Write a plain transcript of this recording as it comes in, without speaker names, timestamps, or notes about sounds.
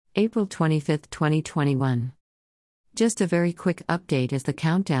April 25, 2021. Just a very quick update as the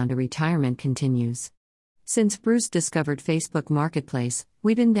countdown to retirement continues. Since Bruce discovered Facebook Marketplace,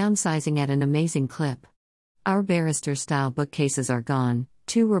 we've been downsizing at an amazing clip. Our barrister-style bookcases are gone,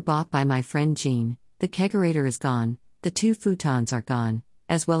 2 were bought by my friend Jean, the kegerator is gone, the 2 futons are gone,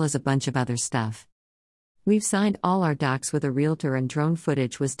 as well as a bunch of other stuff. We've signed all our docs with a realtor and drone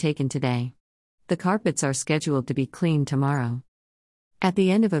footage was taken today. The carpets are scheduled to be cleaned tomorrow. At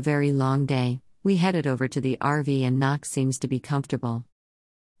the end of a very long day, we headed over to the RV and Knox seems to be comfortable.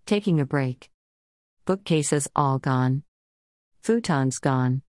 Taking a break. Bookcases all gone. Futons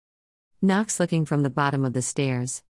gone. Knox looking from the bottom of the stairs.